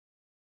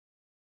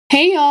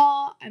Hey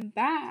y'all, I'm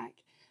back.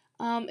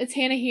 It's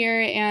Hannah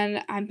here,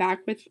 and I'm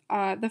back with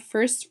the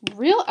first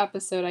real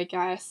episode, I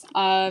guess,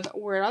 of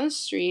Word on the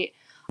Street.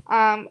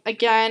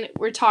 Again,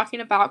 we're talking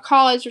about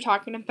college, we're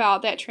talking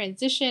about that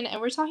transition,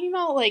 and we're talking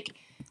about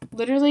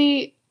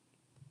literally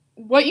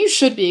what you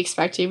should be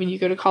expecting when you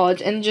go to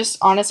college, and just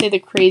honestly the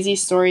crazy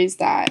stories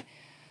that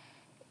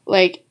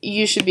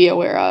you should be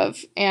aware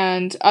of.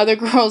 And other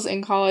girls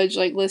in college,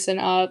 listen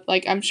up,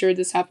 I'm sure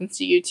this happens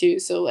to you too,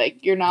 so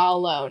you're not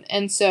alone.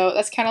 And so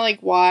that's kind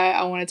of why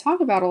I want to talk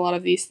about a lot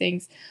of these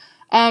things.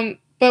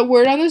 But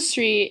word on the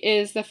street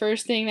is the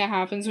first thing that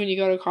happens when you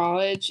go to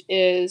college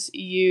is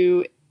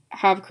you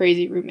have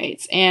crazy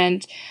roommates.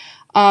 And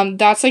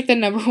that's the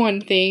number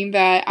one thing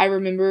that I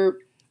remember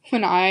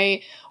when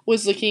I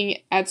was looking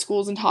at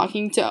schools and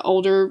talking to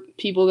older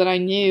people that I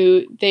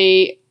knew.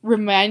 They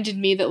reminded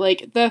me that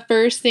the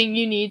first thing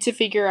you need to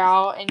figure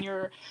out in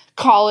your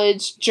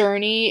college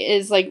journey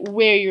is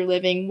where you're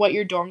living, what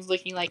your dorm's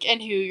looking like, and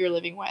who you're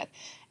living with.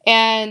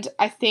 And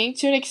I think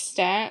to an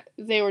extent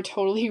they were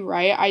totally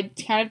right. I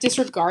kind of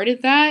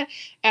disregarded that,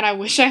 and I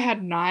wish I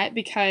had not,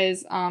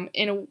 because I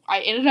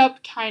ended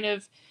up kind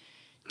of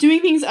doing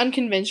things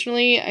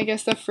unconventionally, I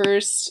guess, the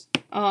first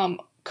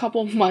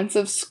couple months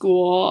of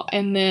school,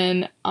 and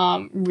then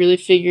really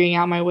figuring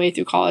out my way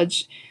through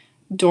college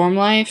dorm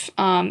life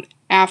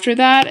after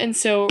that. And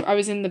so I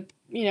was in the,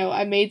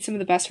 I made some of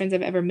the best friends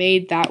I've ever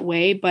made that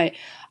way. But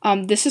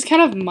this is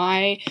kind of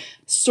my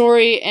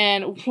story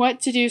and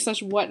what to do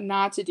 / what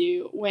not to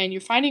do when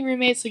you're finding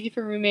roommates, looking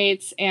for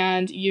roommates,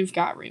 and you've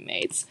got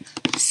roommates.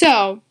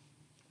 So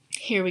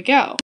here we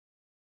go.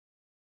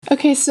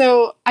 Okay,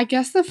 so I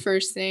guess the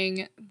first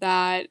thing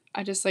that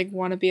I just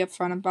want to be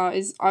upfront about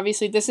is,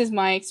 obviously, this is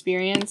my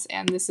experience,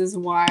 and this is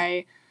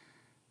why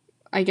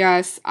I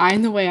guess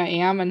I'm the way I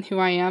am and who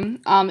I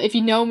am. If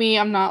you know me,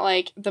 I'm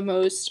not the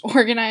most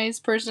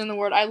organized person in the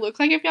world. I look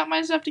like I've got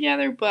my stuff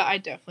together, but I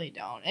definitely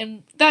don't.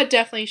 And that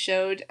definitely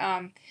showed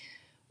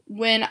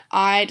when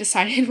I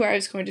decided where I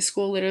was going to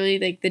school, literally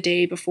the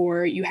day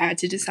before you had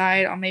to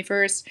decide on May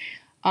 1st.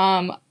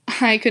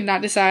 I could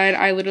not decide.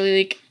 I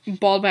literally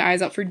bawled my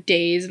eyes out for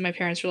days, and my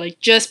parents were like,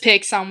 just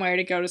pick somewhere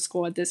to go to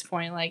school at this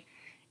point.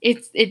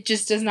 It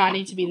just does not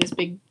need to be this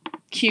big,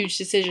 huge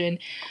decision.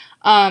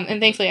 And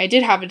thankfully I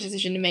did have a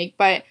decision to make.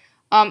 But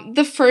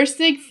the first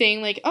big thing,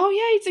 oh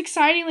yeah, it's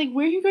exciting,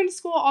 where are you going to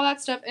school, all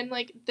that stuff. And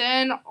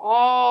then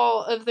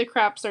all of the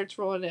crap starts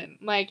rolling in.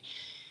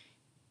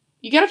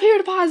 You gotta pay your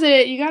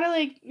deposit, you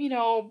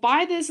gotta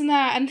buy this and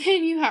that, and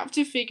then you have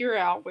to figure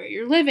out where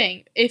you're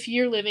living if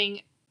you're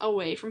living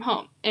away from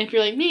home. And if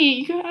you're like me,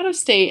 you go out of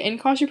state and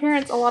cost your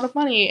parents a lot of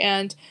money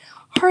and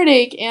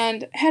heartache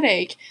and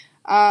headache.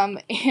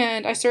 And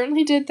I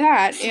certainly did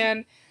that.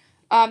 And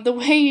the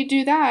way you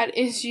do that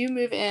is you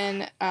move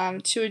in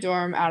to a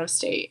dorm out of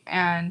state,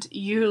 and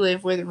you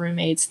live with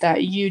roommates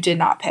that you did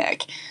not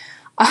pick.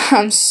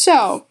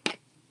 So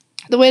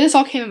the way this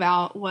all came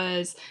about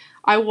was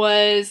I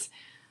was,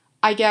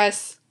 I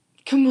guess,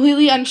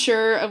 completely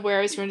unsure of where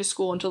I was going to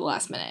school until the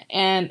last minute.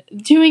 And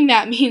doing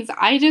that means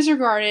I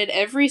disregarded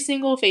every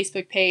single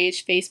Facebook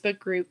page, Facebook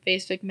group,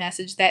 Facebook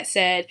message that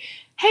said,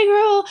 hey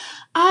girl,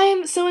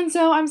 I'm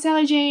so-and-so, I'm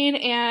Sally Jane,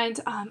 and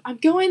I'm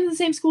going to the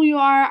same school you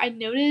are. I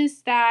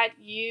noticed that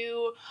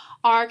you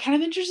are kind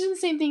of interested in the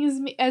same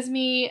thing as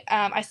me.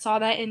 I saw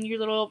that in your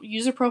little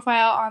user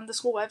profile on the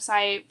school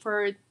website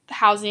for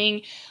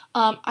housing.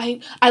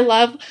 I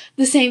love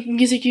the same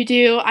music you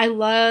do. I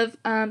love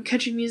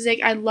country music.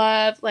 I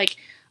love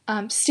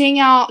staying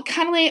out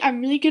kind of late.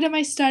 I'm really good at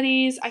my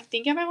studies. I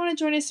think I might want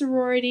to join a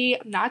sorority.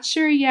 I'm not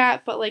sure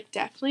yet, but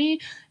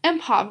definitely am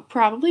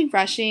probably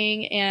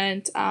rushing,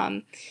 and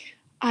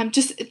I'm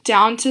just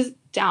down to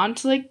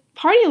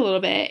party a little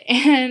bit.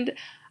 And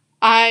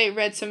I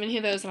read so many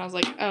of those, and I was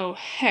like, oh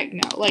heck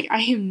no,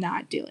 I am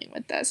not dealing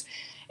with this.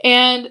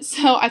 And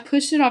so I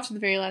pushed it off to the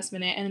very last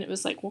minute, and it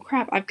was well,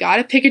 crap, I've got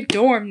to pick a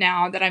dorm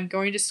now that I'm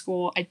going to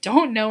school. I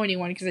don't know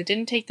anyone because I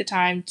didn't take the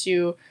time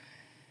to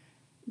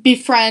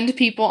befriend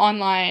people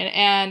online,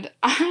 and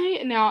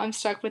I'm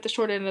stuck with the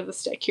short end of the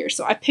stick here.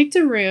 So I picked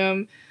a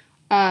room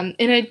in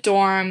a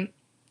dorm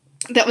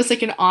that was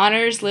an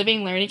honors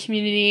living learning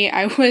community.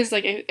 I was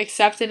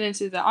accepted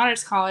into the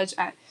honors college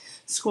at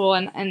school,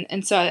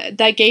 and so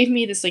that gave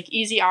me this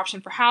easy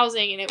option for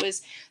housing. And it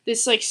was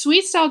this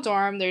suite style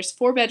dorm. There's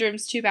 4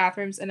 bedrooms, 2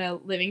 bathrooms, and a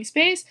living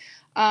space,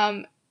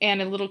 and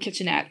a little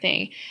kitchenette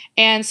thing.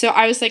 And so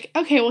I was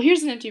okay, well,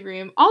 here's an empty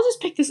room. I'll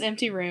just pick this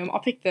empty room. I'll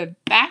pick the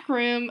back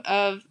bedroom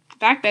of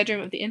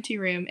the empty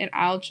room, and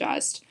I'll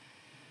just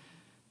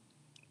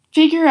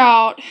figure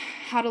out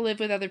how to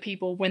live with other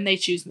people when they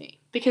choose me.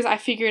 Because I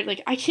figured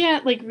I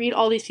can't read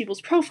all these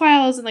people's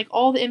profiles and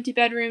all the empty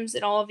bedrooms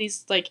and all of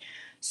these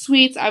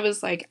suites. I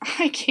was I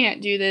can't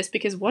do this,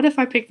 because what if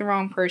I pick the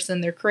wrong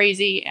person? They're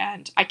crazy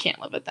and I can't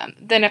live with them.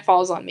 Then it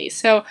falls on me.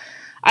 So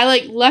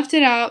I left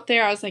it out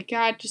there. I was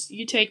God, just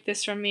you take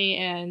this from me,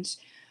 and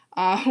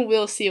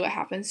we'll see what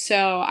happens.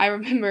 So I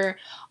remember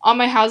on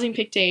my housing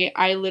pick date,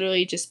 I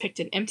literally just picked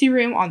an empty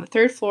room on the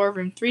 3rd floor,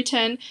 room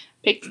 310.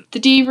 picked the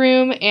D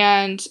room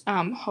and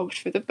hoped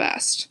for the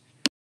best.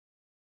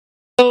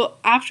 So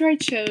after I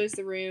chose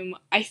the room,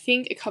 I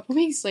think a couple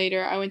weeks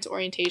later, I went to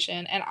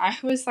orientation and I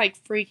was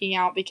like freaking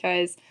out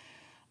because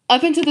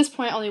up until this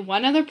point, only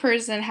one other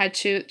person had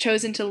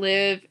chosen to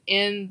live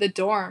in the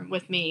dorm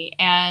with me.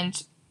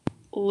 And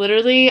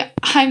literally,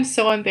 I'm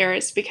so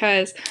embarrassed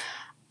because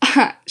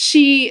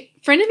she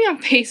friended me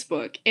on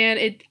Facebook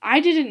and I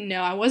didn't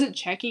know. I wasn't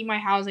checking my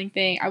housing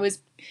thing. I was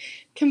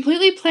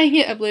completely playing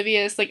it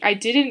oblivious. Like, I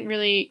didn't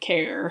really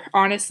care.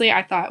 Honestly,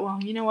 I thought, well,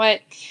 you know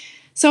what?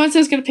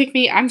 So-and-so's gonna pick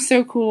me. I'm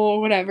so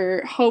cool,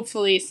 whatever.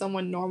 Hopefully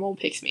someone normal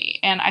picks me.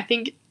 And I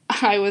think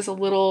I was a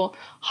little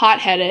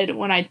hot-headed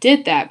when I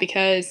did that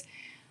because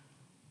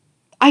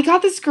I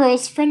got this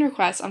girl's friend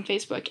request on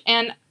Facebook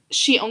and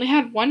she only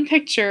had one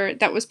picture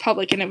that was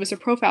public and it was her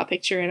profile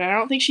picture and I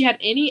don't think she had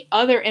any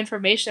other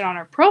information on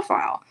her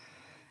profile.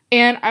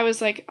 And I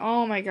was like,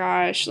 oh my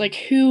gosh, like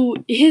who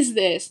is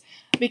this?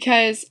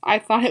 Because I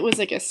thought it was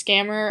like a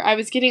scammer. I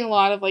was getting a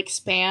lot of like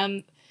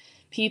spam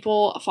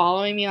people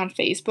following me on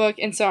Facebook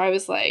and so I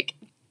was like,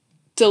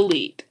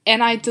 delete.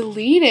 And I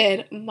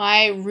deleted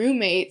my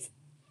roommate's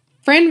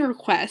friend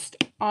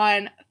request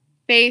on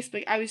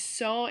Facebook. I was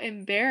so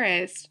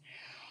embarrassed.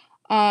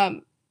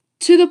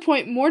 To the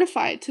point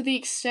mortified to the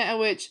extent at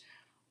which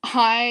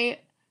I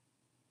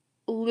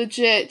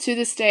legit to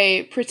this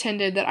day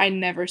pretended that I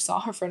never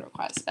saw her friend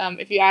request.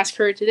 If you ask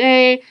her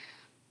today,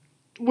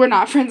 we're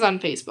not friends on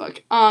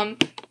Facebook.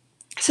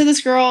 So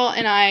this girl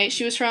and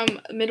she was from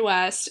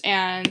Midwest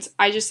and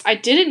I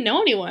didn't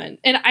know anyone.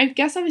 And I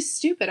guess I was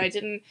stupid. I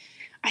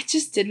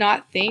just did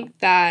not think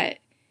that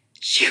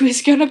she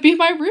was gonna be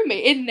my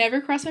roommate. It never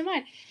crossed my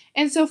mind.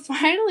 And so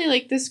finally,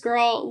 like, this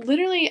girl,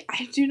 literally,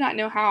 I do not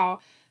know how,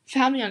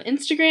 found me on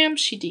Instagram.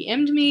 She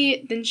DM'd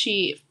me. Then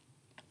she,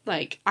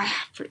 like,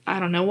 I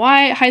don't know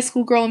why. High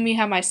school girl and me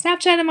have my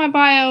Snapchat in my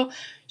bio.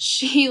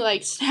 She,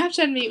 like,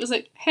 Snapchatted me. It was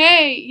like,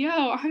 hey,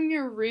 yo, I'm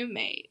your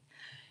roommate.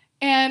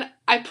 And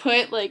I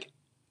put, like,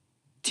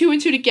 2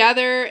 and 2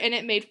 together, and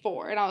it made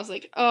 4. And I was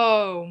like,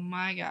 oh,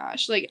 my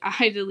gosh. Like,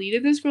 I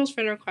deleted this girl's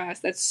friend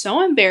request. That's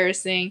so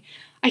embarrassing.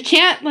 I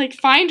can't, like,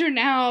 find her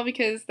now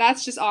because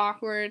that's just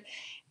awkward.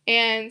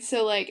 And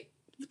so, like,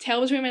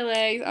 tail between my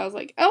legs, I was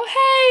like, oh,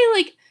 hey,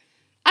 like,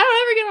 I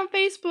don't ever get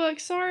on Facebook.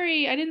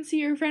 Sorry, I didn't see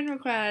your friend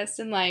request.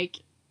 And, like,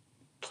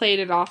 played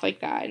it off like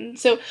that. And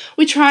so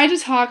we tried to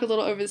talk a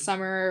little over the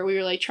summer. We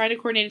were, like, trying to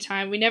coordinate a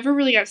time. We never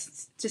really got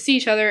to see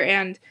each other,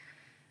 and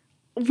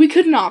we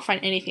could not find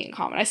anything in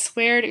common. I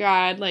swear to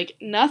God, like,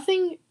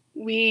 nothing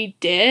we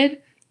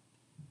did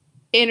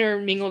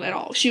intermingled at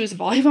all. She was a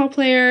volleyball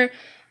player.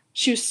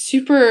 She was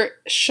super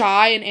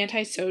shy and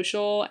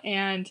antisocial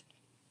and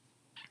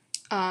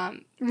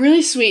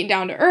really sweet and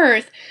down to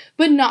earth,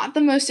 but not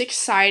the most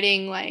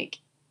exciting, like,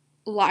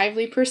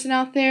 lively person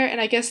out there.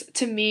 And I guess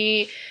to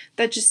me,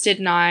 that just did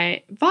not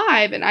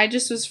vibe. And I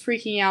just was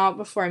freaking out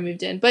before I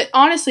moved in. But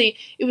honestly,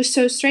 it was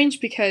so strange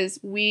because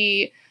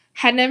we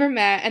had never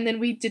met and then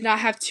we did not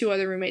have 2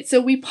 other roommates. So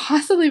we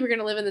possibly were going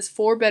to live in this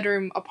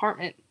 4-bedroom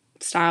apartment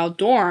style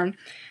dorm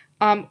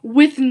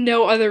with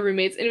no other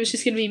roommates. And it was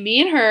just going to be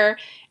me and her.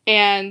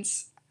 And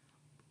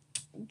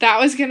that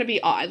was going to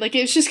be odd. Like,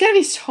 it was just going to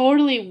be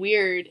totally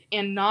weird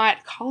and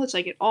not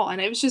college-like at all.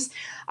 And it was just,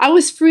 I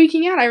was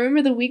freaking out. I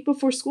remember the week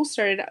before school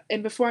started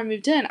and before I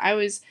moved in, I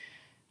was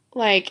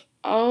like,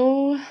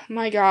 oh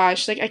my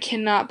gosh, like, I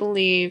cannot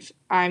believe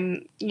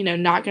I'm,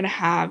 not going to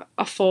have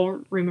a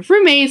full room of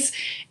roommates.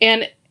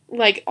 And,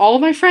 like, all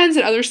of my friends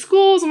at other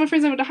schools, all my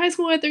friends I went to high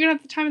school with, they're going to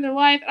have the time of their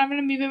life. And I'm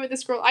going to move in with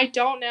this girl I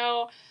don't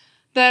know,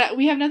 that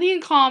we have nothing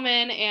in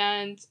common,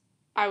 and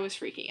I was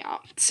freaking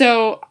out.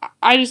 So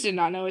I just did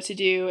not know what to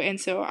do. And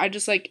so I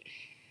just, like,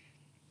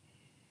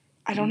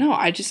 I don't know.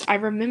 I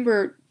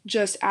remember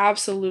just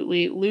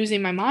absolutely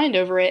losing my mind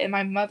over it. And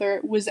my mother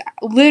was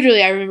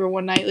literally, I remember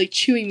one night, like,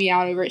 chewing me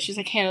out over it. She's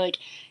like, Hannah, like,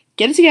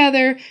 get it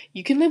together.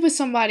 You can live with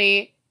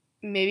somebody.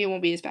 Maybe it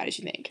won't be as bad as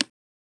you think.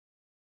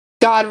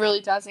 God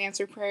really does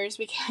answer prayers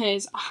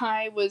because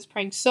I was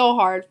praying so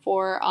hard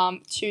for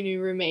 2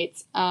 new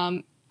roommates.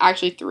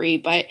 Actually 3,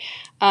 but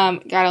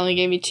God only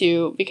gave me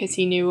 2 because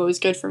he knew what was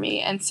good for me.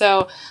 And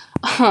so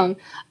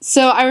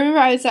I remember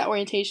I was at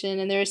orientation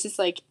and there was this,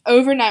 like,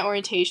 overnight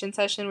orientation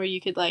session where you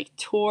could, like,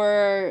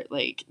 tour,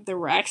 like, the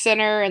rec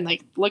center and,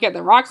 like, look at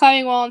the rock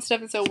climbing wall and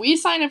stuff. And so we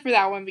signed up for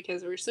that one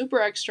because we were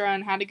super extra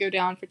and had to go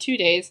down for 2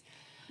 days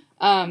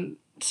to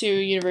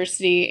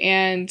university.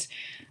 And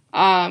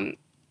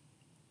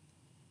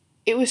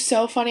it was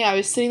so funny. I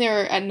was sitting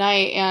there at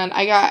night and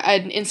I got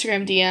an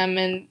Instagram DM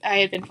and I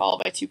had been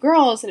followed by 2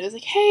 girls and it was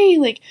like, hey,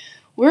 like,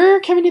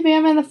 we're coming to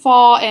Bama in the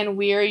fall and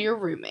we're your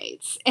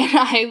roommates. And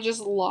I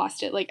just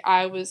lost it. Like,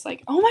 I was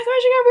like, oh my gosh,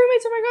 I got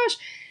roommates. Oh my gosh.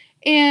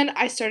 And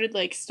I started,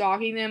 like,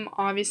 stalking them,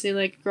 obviously,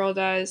 like a girl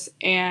does.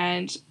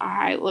 And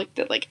I looked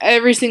at, like,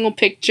 every single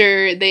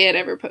picture they had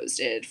ever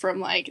posted from,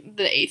 like,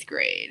 the 8th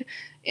grade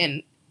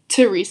and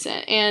to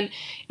recent. And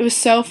it was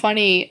so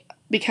funny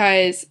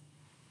because,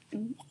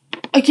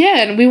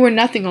 again, we were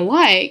nothing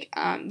alike.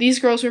 These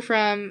girls were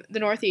from the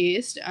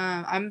Northeast.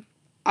 I'm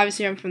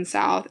obviously I'm from the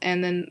South,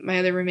 and then my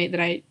other roommate that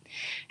I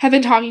have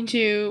been talking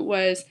to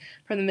was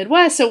from the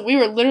Midwest, so we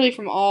were literally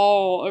from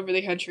all over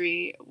the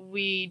country.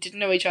 We didn't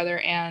know each other,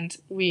 and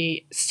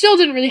we still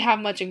didn't really have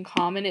much in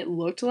common, it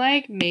looked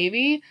like,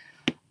 maybe.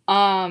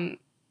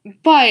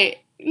 But,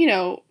 you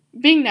know,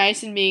 being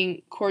nice and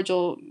being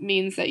cordial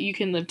means that you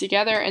can live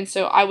together, and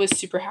so I was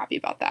super happy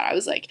about that. I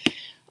was like,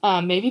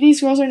 maybe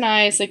these girls are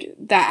nice, like,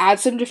 that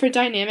adds some different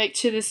dynamic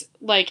to this,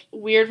 like,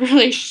 weird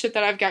relationship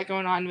that I've got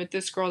going on with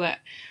this girl that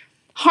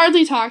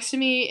hardly talks to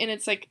me, and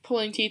it's, like,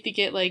 pulling teeth to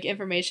get, like,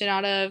 information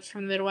out of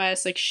from the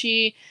Midwest. Like,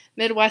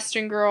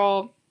 Midwestern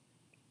girl,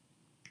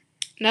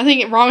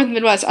 nothing wrong with the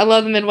Midwest. I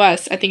love the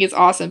Midwest. I think it's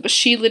awesome. But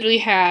she literally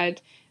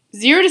had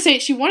zero to say.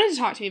 She wanted to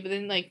talk to me, but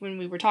then, like, when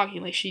we were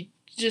talking, like, she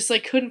just,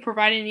 like, couldn't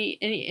provide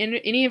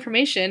any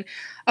information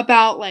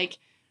about, like,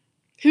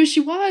 who she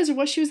was or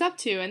what she was up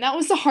to. And that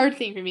was the hard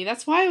thing for me.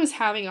 That's why I was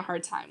having a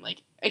hard time,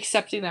 like,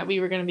 accepting that we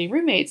were going to be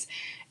roommates.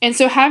 And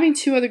so having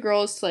two other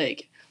girls to,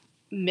 like,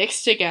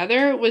 mix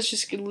together was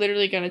just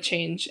literally going to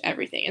change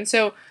everything. And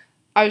so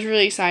I was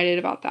really excited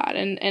about that.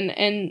 And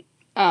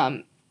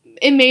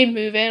it made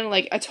move-in,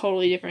 like, a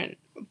totally different,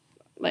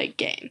 like,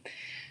 game.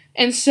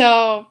 And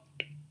so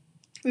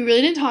we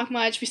really didn't talk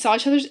much. We saw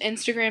each other's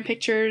Instagram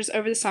pictures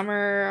over the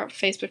summer,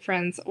 Facebook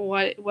friends,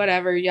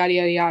 whatever, yada,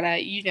 yada,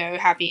 yada. You know,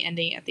 happy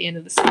ending at the end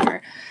of the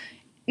summer.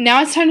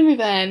 Now it's time to move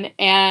in,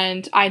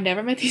 and I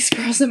never met these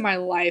girls in my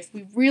life.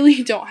 We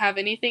really don't have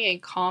anything in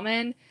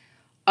common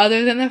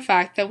other than the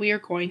fact that we are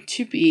going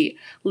to be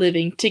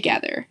living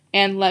together.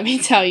 And let me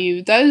tell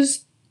you,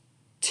 those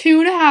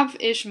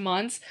 2.5-ish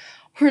months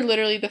were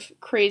literally the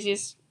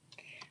craziest,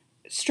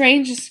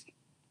 strangest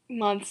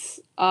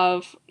months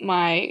of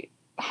my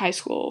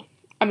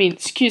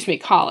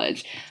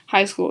college.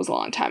 High school was a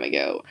long time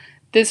ago.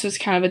 This was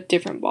kind of a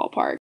different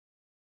ballpark.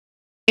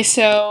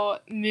 So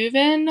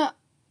move-in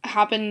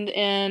happened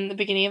in the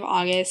beginning of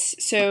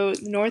August. So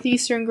the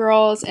Northeastern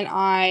girls and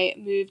I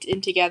moved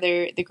in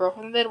together. The girl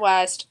from the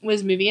Midwest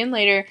was moving in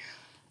later.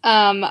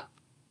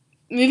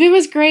 Moving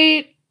was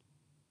great.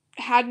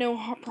 Had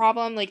no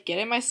problem, like,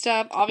 getting my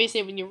stuff.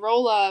 Obviously, when you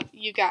roll up,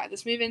 you got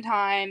this move-in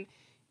time.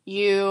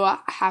 You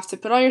have to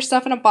put all your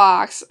stuff in a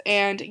box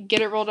and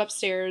get it rolled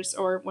upstairs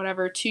or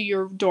whatever to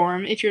your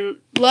dorm. If you're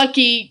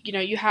lucky, you know,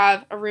 you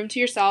have a room to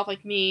yourself,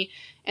 like me,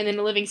 and then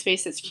a living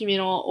space that's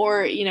communal,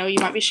 or, you know, you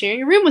might be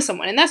sharing a room with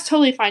someone, and that's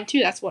totally fine too.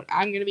 That's what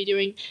I'm going to be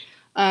doing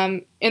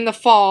in the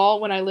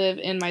fall when I live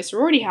in my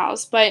sorority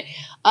house. But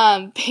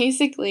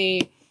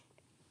basically,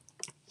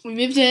 we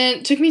moved in.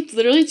 It took me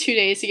literally 2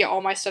 days to get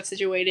all my stuff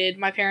situated.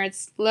 My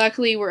parents,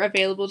 luckily, were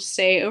available to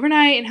stay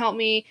overnight and help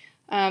me.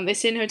 They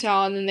stayed in a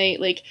hotel, and then they,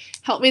 like,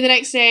 helped me the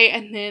next day,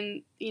 and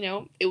then, you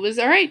know, it was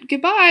all right,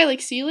 goodbye,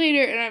 like, see you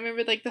later. And I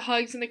remember, like, the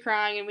hugs and the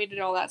crying, and we did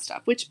all that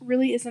stuff, which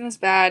really isn't as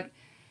bad.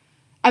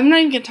 I'm not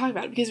even gonna talk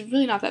about it because it's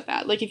really not that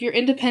bad. Like, if you're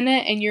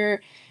independent and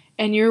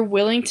you're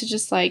willing to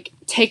just, like,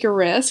 take a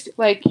risk,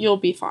 like, you'll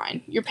be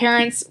fine. Your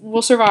parents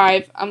will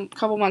survive a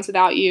couple months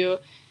without you,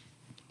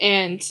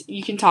 and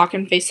you can talk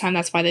on FaceTime.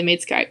 That's why they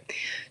made Skype.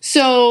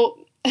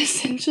 So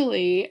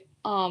essentially,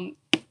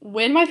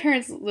 when my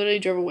parents literally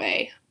drove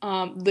away,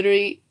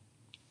 literally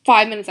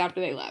 5 minutes after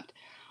they left,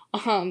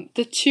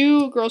 the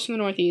two girls from the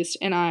Northeast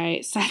and I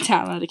sat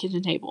down at a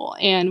kitchen table,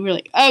 and we were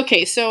like,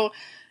 okay, so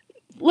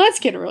let's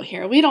get real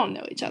here. We don't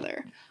know each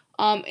other.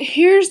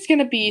 Here's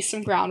gonna be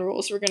some ground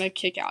rules we're gonna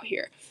kick out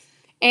here.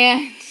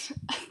 And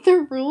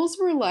the rules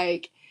were,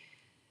 like,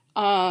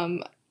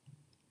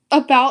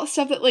 about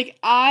stuff that, like,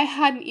 I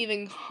hadn't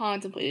even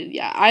contemplated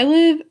yet. I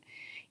live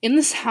in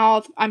the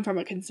South. I'm from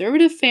a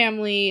conservative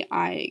family.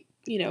 I,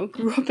 you know,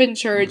 grew up in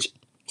church.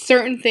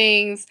 Certain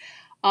things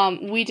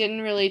we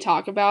didn't really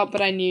talk about,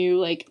 but I knew,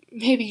 like,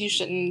 maybe you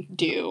shouldn't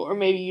do, or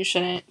maybe you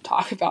shouldn't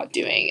talk about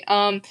doing.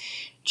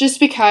 Just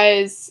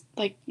because,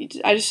 like,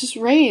 I was just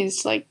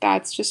raised, like,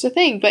 that's just a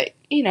thing. But,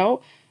 you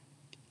know,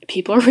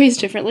 people are raised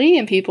differently,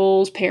 and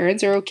people's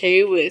parents are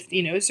okay with,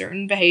 you know,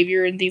 certain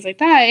behavior and things like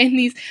that.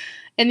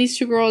 And these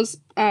two girls,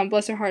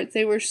 bless their hearts,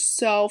 they were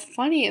so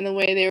funny in the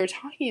way they were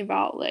talking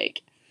about,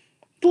 like,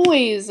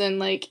 boys and,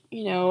 like,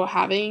 you know,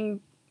 having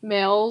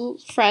male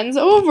friends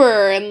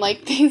over and,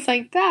 like, things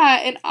like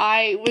that. And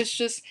I was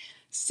just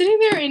sitting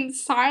there in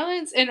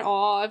silence and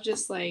awe of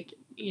just, like,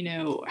 you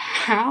know,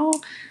 how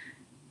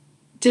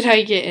did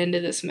I get into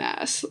this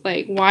mess?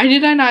 Like, why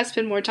did I not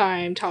spend more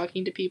time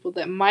talking to people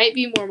that might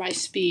be more my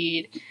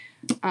speed?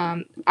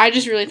 I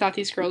just really thought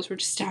these girls were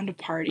just down to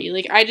party.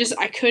 Like, I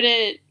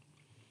couldn't,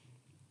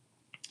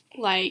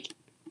 like,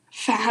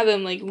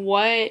 fathom, like,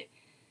 what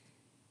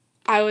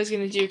I was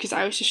gonna do, because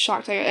I was just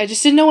shocked. I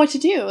just didn't know what to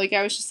do. Like,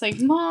 I was just like,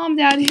 Mom,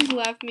 Daddy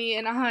left me,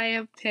 and I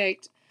have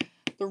picked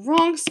the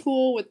wrong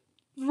school with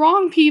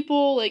wrong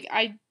people. Like,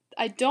 I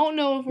don't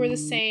know if we're the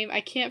same.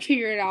 I can't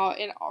figure it out.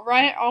 And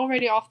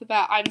already off the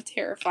bat, I'm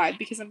terrified,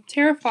 because I'm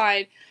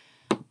terrified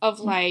of,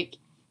 like,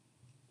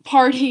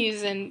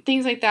 parties and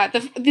things like that.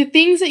 The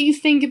things that you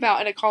think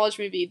about in a college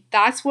movie,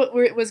 that's what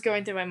was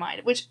going through my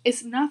mind, which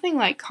is nothing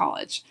like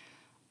college.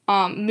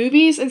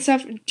 movies and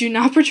stuff do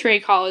not portray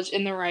college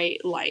in the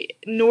right light,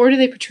 nor do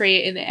they portray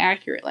it in the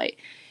accurate light.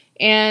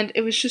 And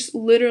it was just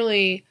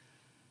literally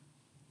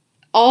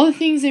all the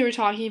things they were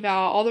talking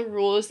about, all the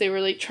rules they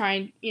were like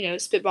trying,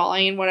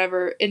 spitballing and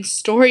whatever, and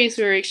stories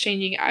we were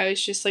exchanging. I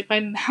was just like, my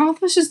mouth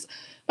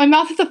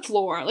hit the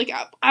floor. Like,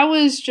 I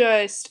was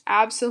just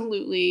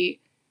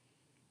absolutely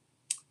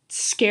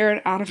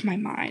scared out of my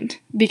mind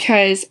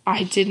because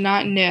I did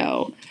not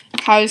know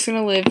how I was going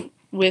to live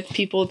with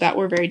people that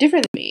were very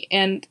different than me.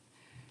 And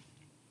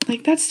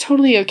like, that's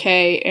totally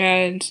okay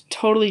and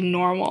totally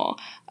normal,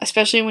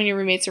 especially when your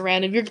roommates are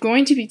random. You're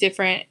going to be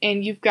different,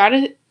 and you've got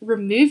to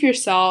remove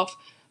yourself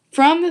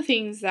from the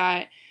things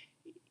that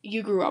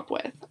you grew up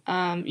with.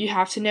 You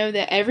have to know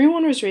that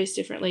everyone was raised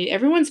differently.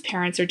 Everyone's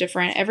parents are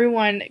different.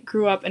 Everyone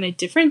grew up in a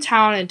different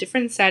town, a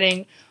different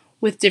setting,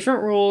 with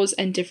different rules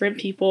and different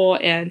people,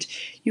 and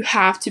you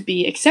have to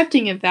be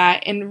accepting of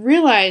that and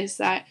realize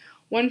that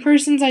one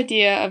person's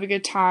idea of a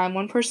good time,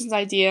 one person's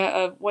idea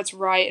of what's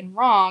right and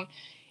wrong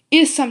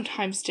is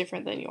sometimes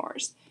different than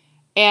yours.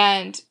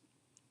 And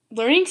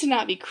learning to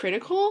not be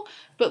critical,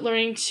 but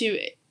learning to,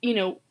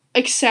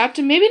 accept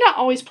and maybe not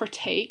always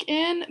partake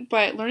in,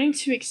 but learning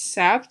to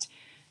accept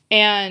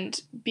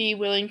and be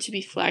willing to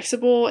be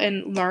flexible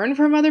and learn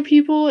from other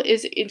people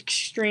is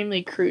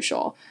extremely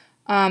crucial.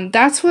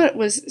 That's what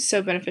was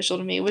so beneficial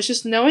to me, was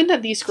just knowing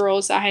that these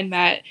girls that I had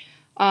met,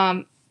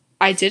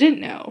 I didn't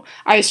know.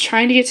 I was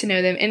trying to get to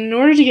know them, and in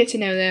order to get to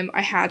know them,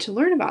 I had to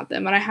learn about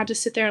them, and I had to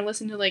sit there and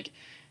listen to, like,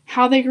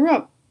 how they grew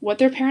up, what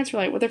their parents were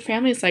like, what their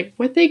family is like,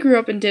 what they grew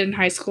up and did in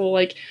high school.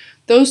 Like,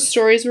 those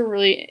stories were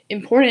really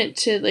important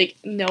to, like,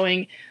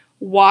 knowing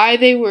why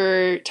they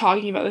were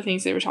talking about the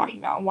things they were talking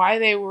about, why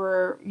they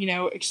were,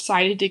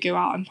 excited to go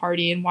out and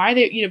party, and why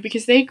they,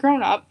 because they'd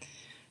grown up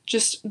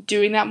just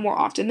doing that more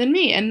often than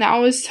me. And that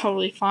was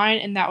totally fine,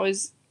 and that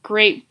was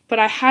great, but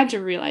I had to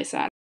realize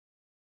that.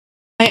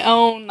 My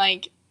own,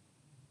 like,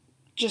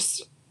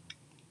 just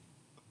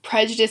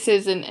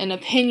prejudices and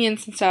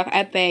opinions and stuff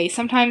at bay.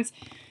 Sometimes,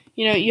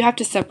 you have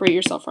to separate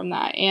yourself from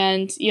that,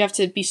 and you have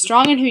to be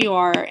strong in who you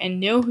are and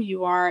know who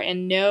you are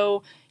and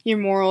know your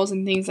morals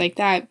and things like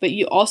that. But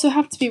you also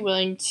have to be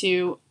willing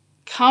to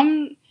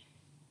come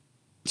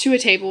to a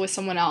table with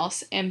someone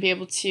else and be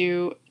able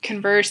to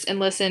converse and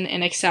listen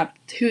and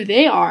accept who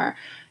they are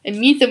and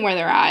meet them where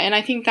they're at. And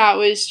I think that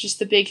was just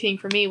the big thing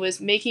for me,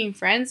 was making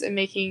friends and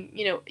making,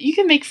 you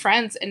can make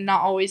friends and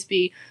not always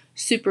be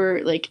super,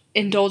 like,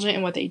 indulgent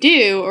in what they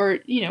do or,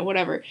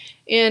 whatever.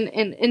 And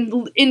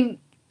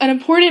an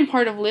important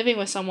part of living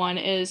with someone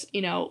is,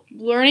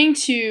 learning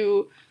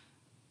to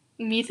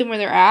meet them where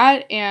they're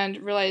at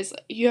and realize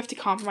you have to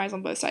compromise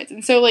on both sides.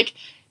 And so, like,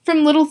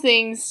 from little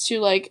things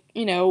to, like,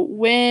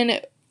 when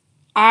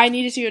I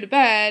needed to go to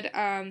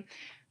bed,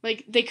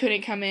 like, they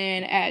couldn't come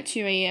in at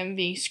 2 a.m.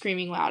 being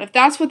screaming loud. If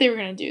that's what they were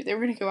going to do, they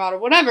were going to go out or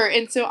whatever.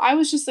 And so I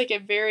was just, like, a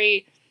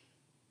very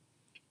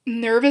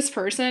nervous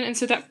person. And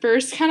so that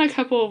first kind of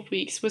couple of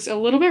weeks was a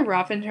little bit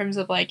rough in terms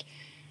of, like,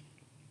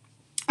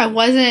 I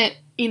wasn't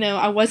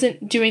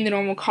doing the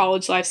normal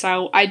college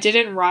lifestyle. I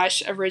didn't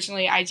rush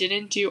originally. I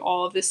didn't do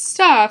all of this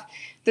stuff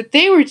that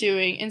they were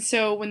doing. And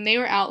so when they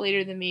were out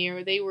later than me,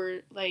 or they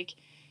were, like,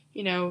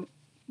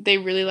 they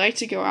really like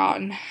to go out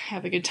and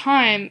have a good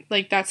time,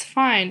 like, that's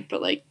fine,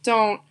 but, like,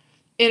 don't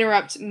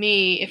interrupt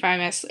me if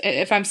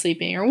I'm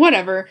sleeping or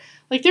whatever.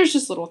 Like, there's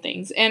just little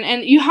things,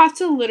 and you have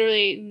to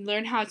literally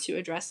learn how to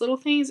address little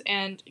things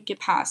and get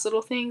past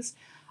little things.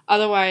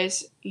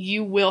 Otherwise,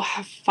 you will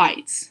have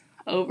fights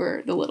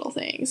over the little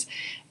things.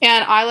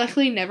 And I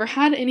luckily never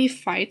had any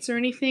fights or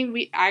anything.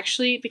 We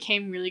actually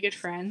became really good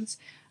friends.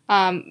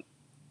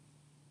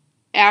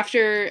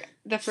 After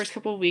the first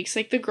couple of weeks,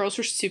 like, the girls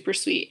were super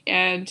sweet,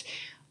 and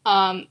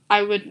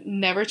I would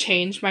never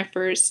change my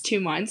first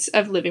 2 months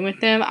of living with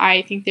them.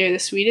 I think they're the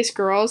sweetest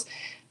girls.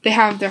 They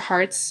have their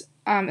hearts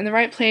in the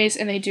right place,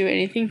 and they do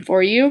anything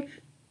for you.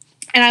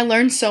 And I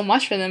learned so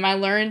much from them. I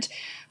learned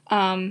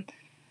how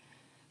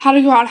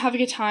to go out and have a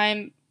good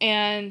time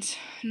and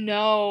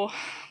know,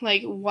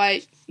 like,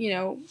 what,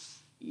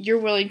 you're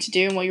willing to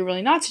do and what you're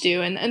willing not to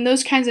do. And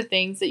those kinds of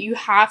things that you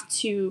have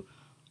to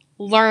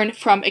learn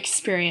from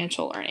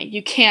experiential learning.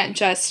 You can't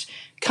just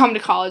come to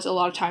college a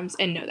lot of times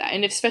and know that.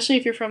 And especially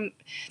if you're from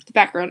the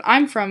background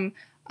I'm from,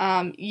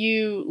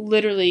 you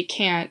literally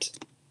can't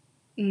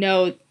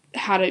know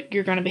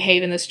you're going to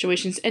behave in those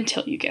situations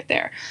until you get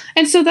there.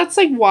 And so that's,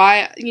 like,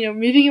 why,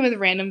 moving in with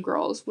random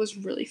girls was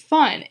really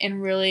fun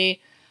and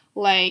really,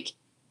 like,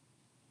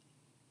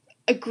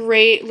 a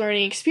great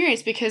learning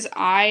experience, because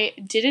I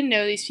didn't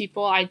know these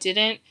people. I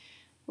didn't,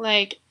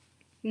 like,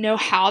 know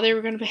how they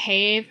were going to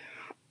behave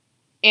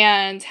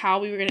and how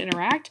we were going to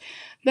interact.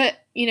 But,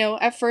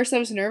 at first I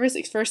was nervous.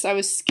 At first I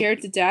was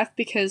scared to death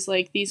because,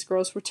 like, these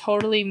girls were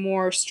totally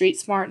more street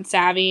smart and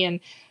savvy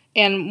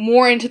and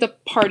more into the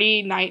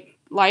party night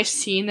life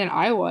scene than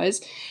I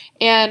was.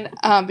 And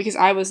because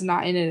I was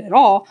not in it at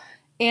all.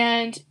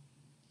 And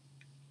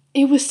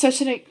it was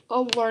such a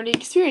learning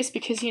experience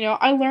because,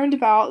 I learned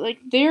about, like,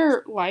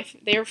 their life.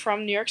 They were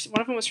from New York.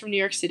 One of them was from New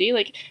York City,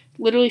 like,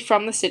 literally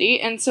from the city.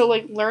 And so,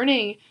 like,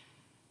 learning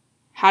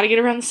how to get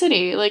around the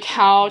city, like,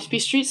 how to be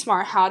street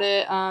smart, how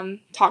to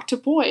talk to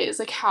boys,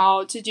 like,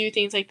 how to do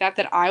things like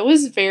that I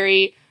was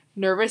very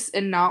nervous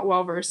and not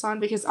well versed on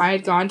because I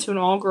had gone to an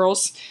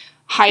all-girls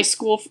high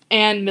school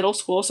and middle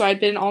school. So I'd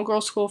been in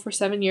all-girls school for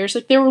 7 years.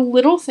 Like, there were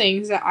little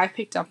things that I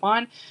picked up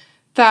on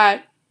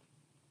that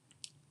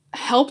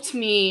helped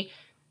me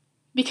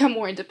become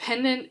more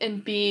independent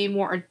and be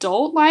more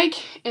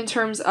adult-like in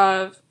terms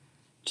of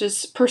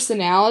just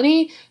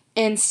personality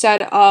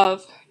instead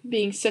of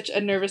being such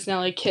a nervous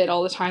Nelly kid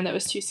all the time that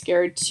was too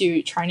scared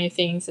to try new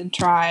things and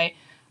try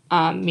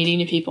meeting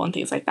new people and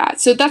things like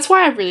that. So that's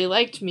why I really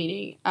liked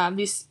meeting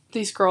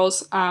these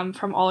girls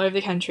from all over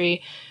the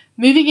country.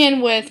 Moving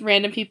in with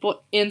random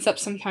people ends up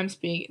sometimes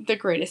being the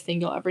greatest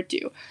thing you'll ever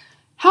do.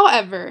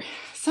 However,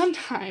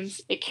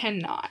 sometimes it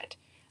cannot.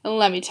 And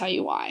let me tell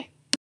you why.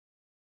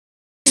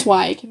 That's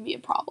why it can be a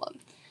problem.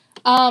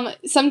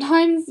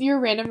 Sometimes your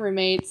random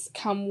roommates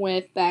come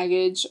with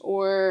baggage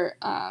or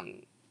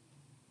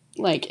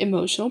like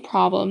emotional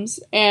problems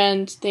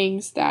and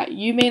things that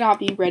you may not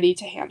be ready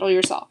to handle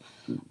yourself.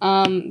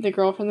 The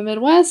girl from the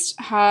Midwest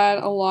had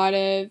a lot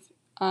of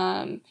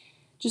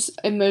just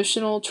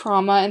emotional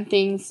trauma and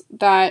things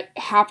that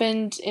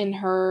happened in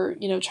her,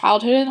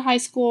 childhood and high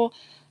school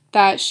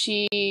that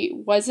she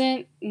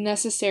wasn't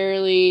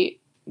necessarily,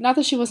 not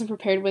that she wasn't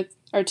prepared with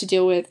or to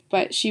deal with,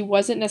 but she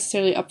wasn't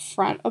necessarily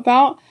upfront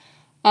about.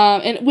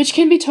 And which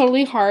can be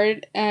totally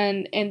hard,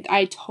 and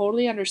I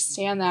totally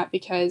understand that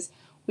because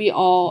we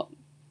all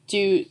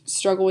do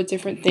struggle with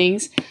different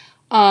things.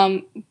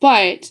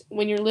 But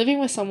when you're living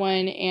with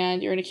someone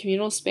and you're in a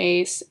communal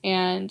space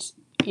and,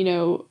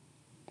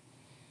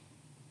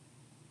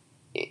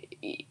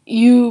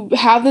 you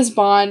have this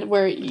bond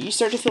where you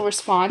start to feel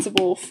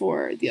responsible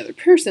for the other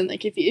person.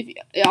 Like, if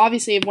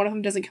obviously if one of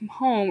them doesn't come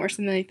home or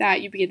something like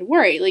that, you begin to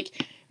worry.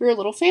 Like, you're a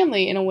little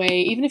family in a way.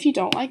 Even if you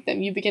don't like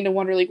them, you begin to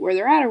wonder, like, where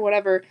they're at or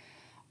whatever.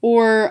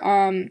 Or,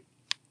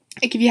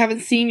 like, if you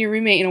haven't seen your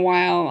roommate in a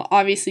while,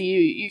 obviously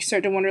you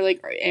start to wonder,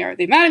 like, are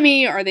they mad at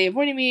me? Are they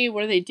avoiding me?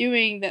 What are they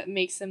doing that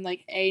makes them,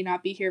 like, A,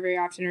 not be here very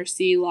often, or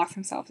C, lock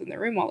themselves in their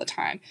room all the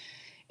time?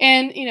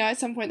 And, at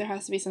some point there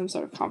has to be some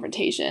sort of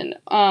confrontation.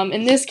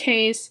 In this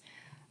case,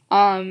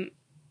 I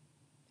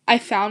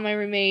found my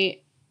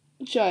roommate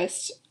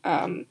just,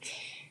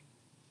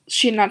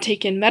 she had not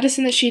taken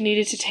medicine that she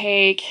needed to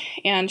take,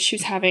 and she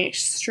was having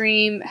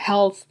extreme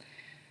health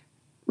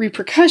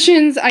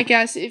repercussions, I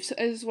guess,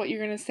 is what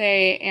you're going to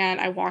say.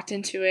 And I walked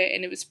into it,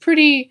 and it was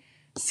pretty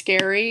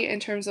scary in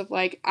terms of,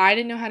 like, I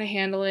didn't know how to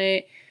handle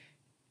it.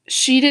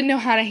 She didn't know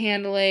how to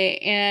handle it,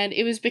 and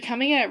it was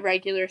becoming a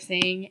regular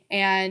thing,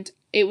 and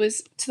it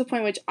was to the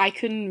point which I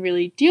couldn't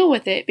really deal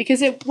with it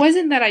because it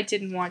wasn't that I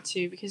didn't want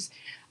to, because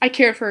I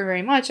cared for her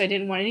very much. I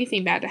didn't want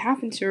anything bad to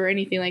happen to her or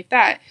anything like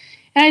that,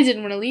 and I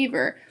didn't want to leave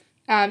her.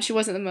 She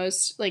wasn't the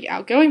most, like,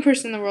 outgoing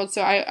person in the world,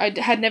 so I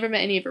had never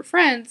met any of her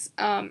friends,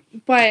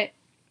 but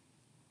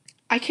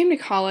I came to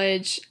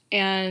college,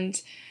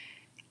 and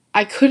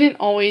I couldn't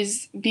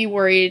always be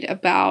worried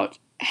about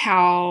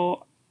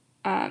how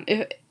my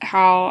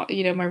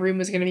room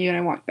was going to be when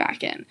I walked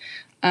back in.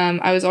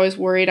 I was always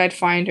worried I'd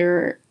find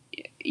her,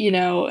 in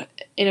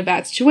a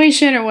bad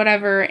situation or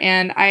whatever,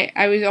 and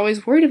I was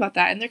always worried about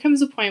that. And there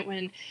comes a point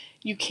when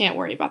you can't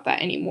worry about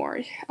that anymore,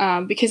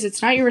 because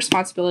it's not your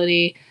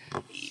responsibility.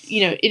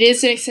 It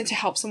is an extent to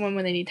help someone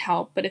when they need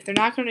help, but if they're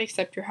not going to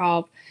accept your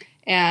help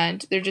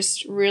and they're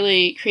just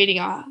really creating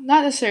a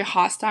not necessarily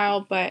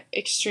hostile but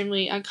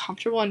extremely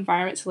uncomfortable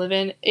environment to live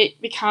in,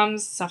 it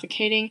becomes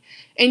suffocating,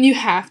 and you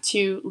have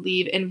to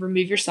leave and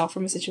remove yourself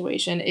from a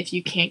situation if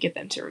you can't get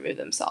them to remove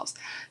themselves.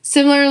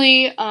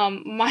 Similarly,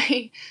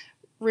 my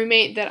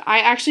roommate that I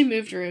actually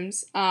moved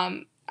rooms,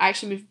 I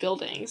actually moved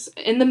buildings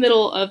in the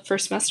middle of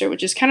first semester,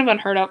 which is kind of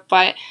unheard of,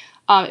 but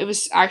it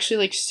was actually,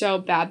 like, so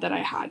bad that I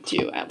had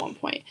to at one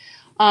point.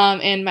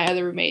 And my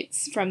other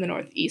roommates from the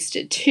Northeast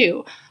did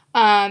too.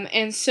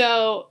 And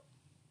so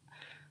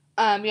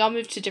we all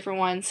moved to different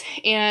ones,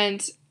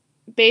 and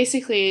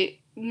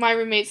basically my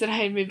roommates that I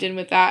had moved in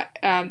with that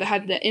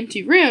had the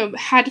empty room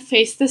had to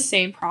face the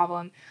same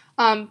problem.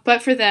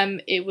 But for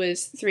them, it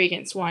was 3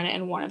 against 1,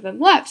 and one of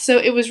them left. So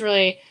it was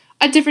really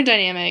a different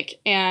dynamic,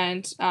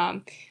 and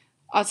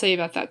I'll tell you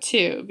about that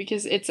too,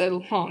 because it's a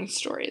long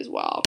story as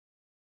well.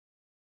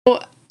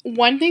 So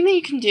one thing that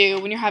you can do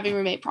when you're having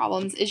roommate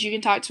problems is you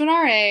can talk to an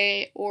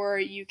RA, or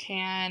you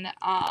can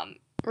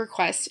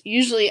request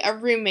usually a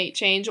roommate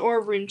change or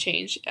a room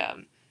change.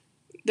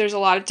 There's a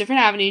lot of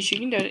different avenues you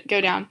can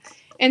go down.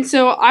 And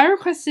so I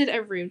requested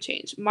a room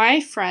change.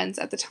 My friends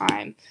at the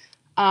time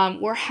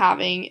were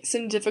having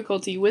some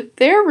difficulty with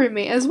their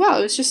roommate as well.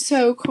 It was just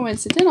so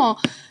coincidental.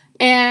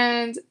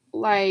 And,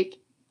 like,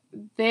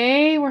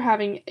 they were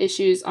having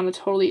issues on a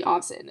totally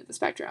opposite end of the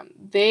spectrum.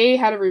 They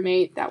had a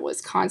roommate that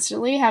was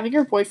constantly having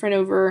her boyfriend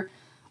over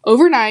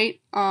overnight.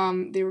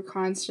 They were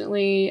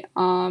constantly,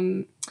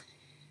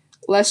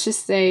 let's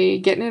just say,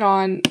 getting it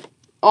on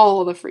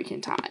all the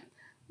freaking time.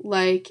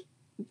 Like,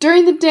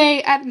 during the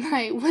day, at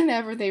night,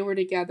 whenever they were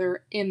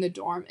together in the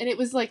dorm. And it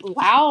was, like,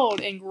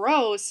 loud and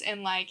gross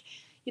and, like,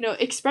 you know,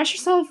 express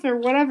yourself or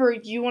whatever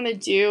you want to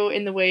do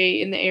in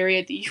the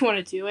area that you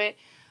want to do it.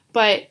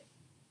 But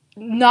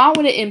not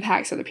when it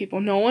impacts other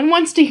people. No one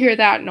wants to hear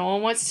that. No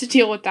one wants to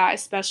deal with that,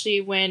 especially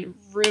when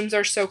rooms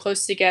are so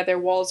close together,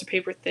 walls are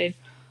paper thin.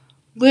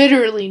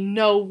 Literally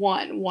no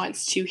one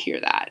wants to hear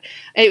that.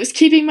 It was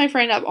keeping my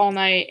friend up all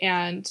night,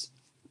 and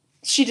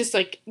she just,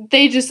 like,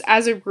 they just,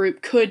 as a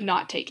group, could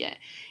not take it.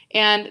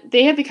 And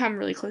they have become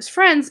really close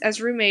friends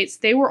as roommates.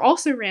 They were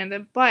also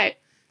random, but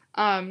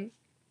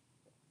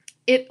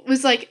it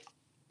was like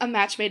a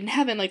match made in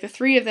heaven. Like, the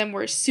three of them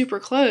were super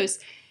close.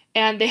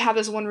 And they had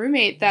this one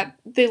roommate that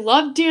they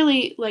loved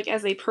dearly, like,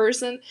 as a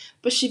person,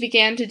 but she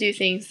began to do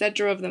things that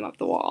drove them up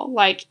the wall,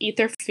 like eat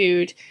their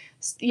food,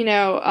 you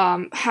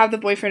know, have the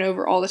boyfriend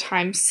over all the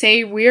time,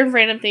 say weird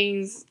random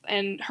things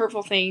and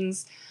hurtful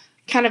things,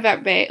 kind of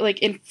at bay, like,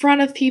 in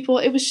front of people.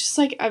 It was just,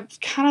 like, a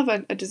kind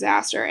of a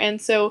disaster. And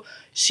so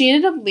she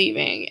ended up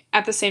leaving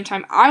at the same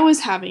time I was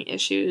having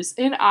issues,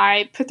 and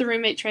I put the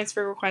roommate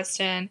transfer request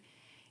in,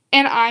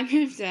 and I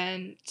moved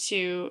in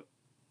to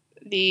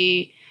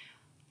the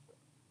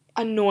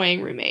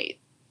annoying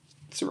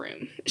roommate's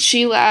room.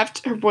 She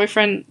left. Her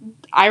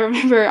boyfriend, I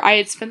remember I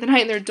had spent the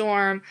night in their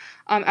dorm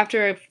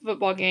after a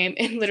football game,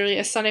 and literally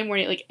a Sunday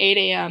morning at like 8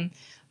 a.m.,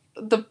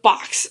 the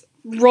box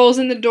rolls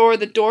in the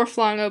door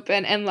flung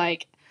open, and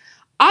like,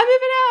 I'm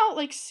moving out,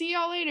 like, see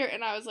y'all later.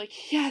 And I was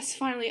like, yes,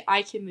 finally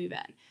I can move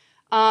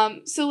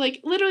in. So, like,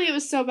 literally it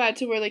was so bad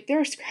to where, like, there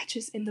are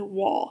scratches in the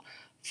wall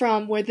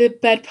from where the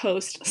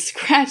bedpost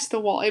scratched the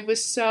wall. It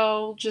was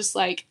so just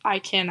like, I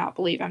cannot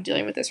believe I'm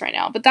dealing with this right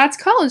now. But that's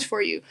college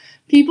for you.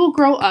 People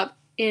grow up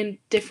in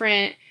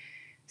different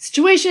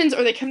situations,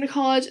 or they come to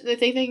college, they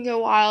think they can go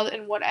wild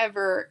and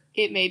whatever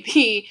it may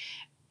be.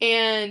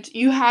 And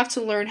you have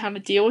to learn how to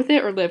deal with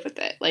it or live with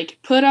it. Like,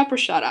 put up or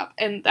shut up.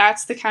 And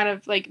that's the kind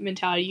of, like,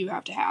 mentality you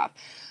have to have.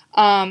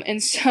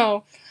 And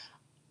so,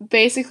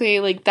 basically,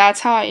 like, that's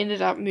how I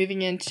ended up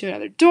moving into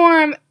another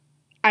dorm.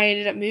 I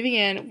ended up moving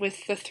in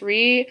with the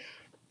three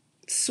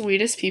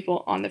sweetest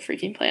people on the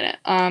freaking planet.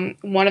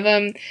 One of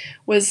them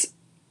was,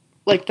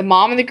 like, the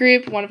mom of the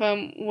group. One of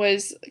them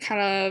was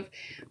kind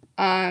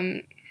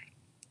of,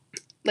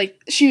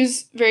 like, she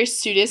was very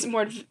studious,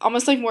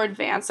 almost like more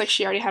advanced. Like,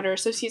 she already had her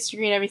associate's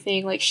degree and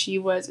everything. Like, she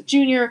was a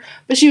junior,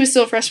 but she was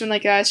still a freshman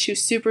like us. She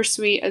was super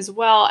sweet as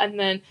well. And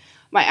then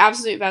my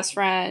absolute best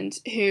friend,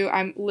 who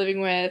I'm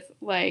living with,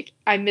 like,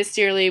 I miss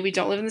dearly. We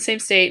don't live in the same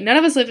state. None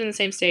of us lived in the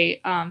same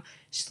state.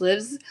 She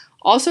lives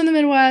also in the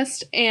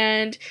Midwest,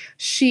 and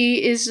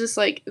she is just,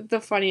 like, the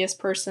funniest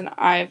person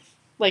I've,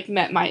 like,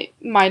 met. My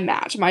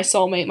match, my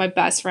soulmate, my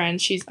best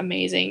friend. She's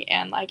amazing,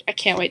 and, like, I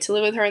can't wait to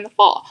live with her in the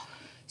fall.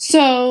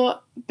 So,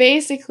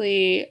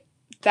 basically,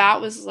 that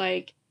was,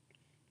 like,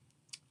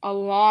 a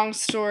long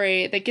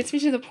story that gets me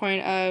to the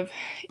point of,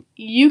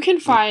 you can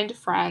find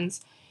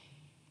friends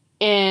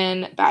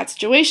in bad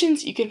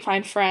situations. You can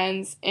find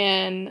friends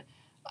in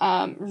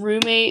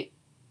roommate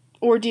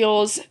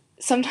ordeals.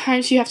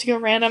 Sometimes you have to go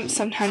random.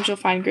 Sometimes you'll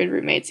find good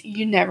roommates.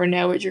 You never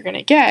know what you're going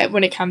to get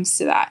when it comes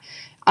to that.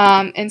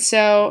 And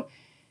so,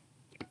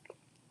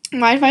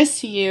 my advice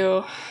to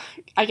you,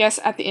 I guess,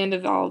 at the end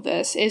of all of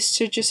this, is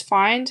to just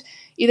find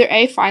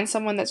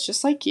someone that's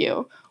just like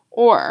you,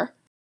 or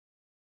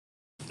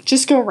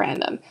just go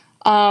random.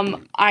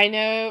 I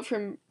know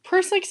from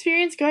personal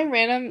experience, going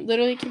random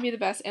literally can be the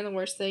best and the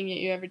worst thing that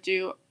you ever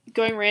do.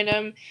 Going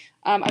random,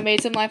 I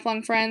made some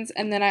lifelong friends,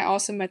 and then I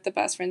also met the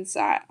best friends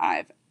that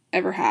I've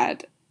ever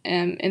had,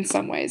 in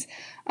some ways.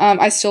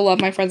 I still love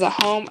my friends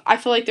at home. I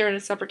feel like they're in a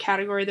separate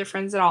category. They're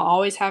friends that I'll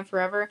always have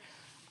forever.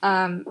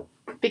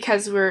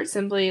 Because we're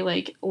simply,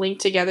 like,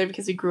 linked together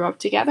because we grew up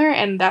together,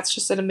 and that's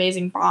just an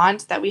amazing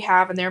bond that we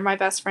have, and they're my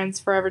best friends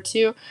forever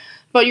too.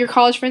 But your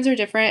college friends are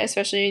different,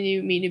 especially when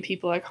you meet new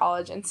people at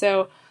college. And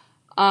so,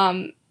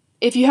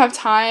 if you have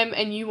time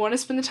and you want to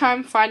spend the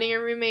time finding a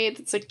roommate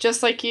that's, like,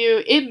 just like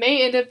you, it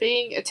may end up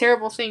being a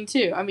terrible thing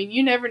too. I mean,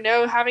 you never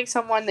know. Having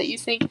someone that you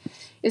think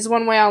is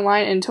one way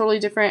online and totally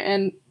different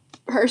in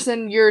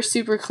person, you're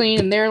super clean,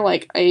 and they're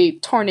like a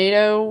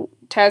tornado,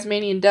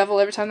 Tasmanian devil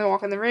every time they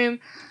walk in the room.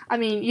 I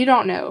mean, you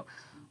don't know.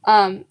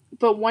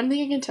 But one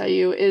thing I can tell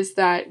you is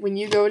that when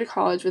you go to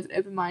college with an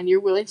open mind,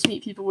 you're willing to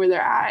meet people where they're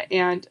at.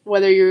 And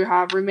whether you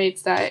have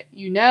roommates that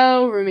you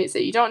know, roommates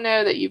that you don't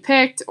know, that you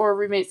picked, or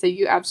roommates that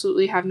you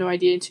absolutely have no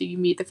idea until you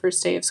meet the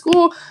first day of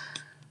school,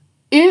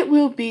 it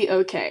will be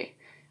okay.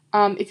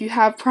 If you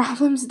have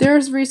problems,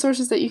 there's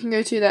resources that you can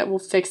go to that will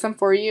fix them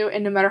for you.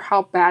 And no matter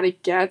how bad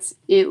it gets,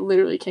 it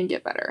literally can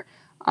get better.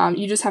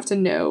 You just have to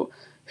know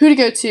who to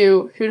go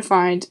to, who to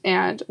find,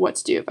 and what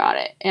to do about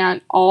it.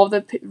 And all of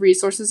the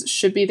resources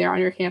should be there on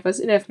your campus,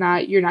 and if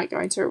not, you're not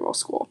going to a real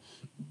school.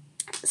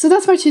 So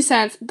that's my 2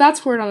 cents.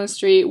 That's word on the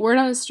street. Word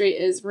on the street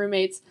is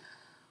roommates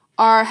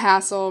are a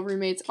hassle.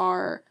 Roommates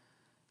are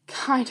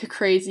kind of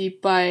crazy,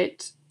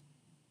 but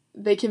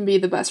they can be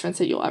the best friends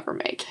that you'll ever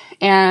make.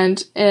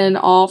 And in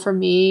all, for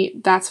me,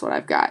 that's what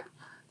I've got.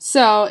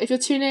 So if you'll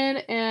tune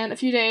in a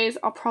few days,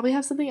 I'll probably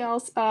have something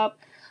else up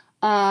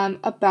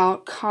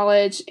about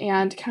college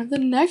and kind of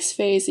the next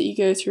phase that you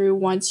go through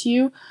once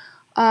you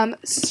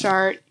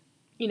start,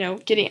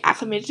 getting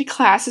acclimated to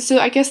classes. So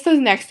I guess the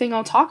next thing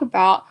I'll talk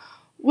about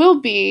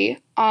will be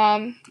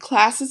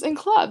classes and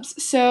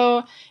clubs.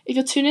 So if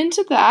you'll tune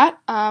into that,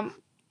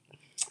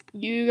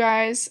 you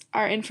guys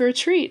are in for a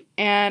treat,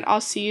 and I'll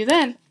see you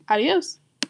then. Adios.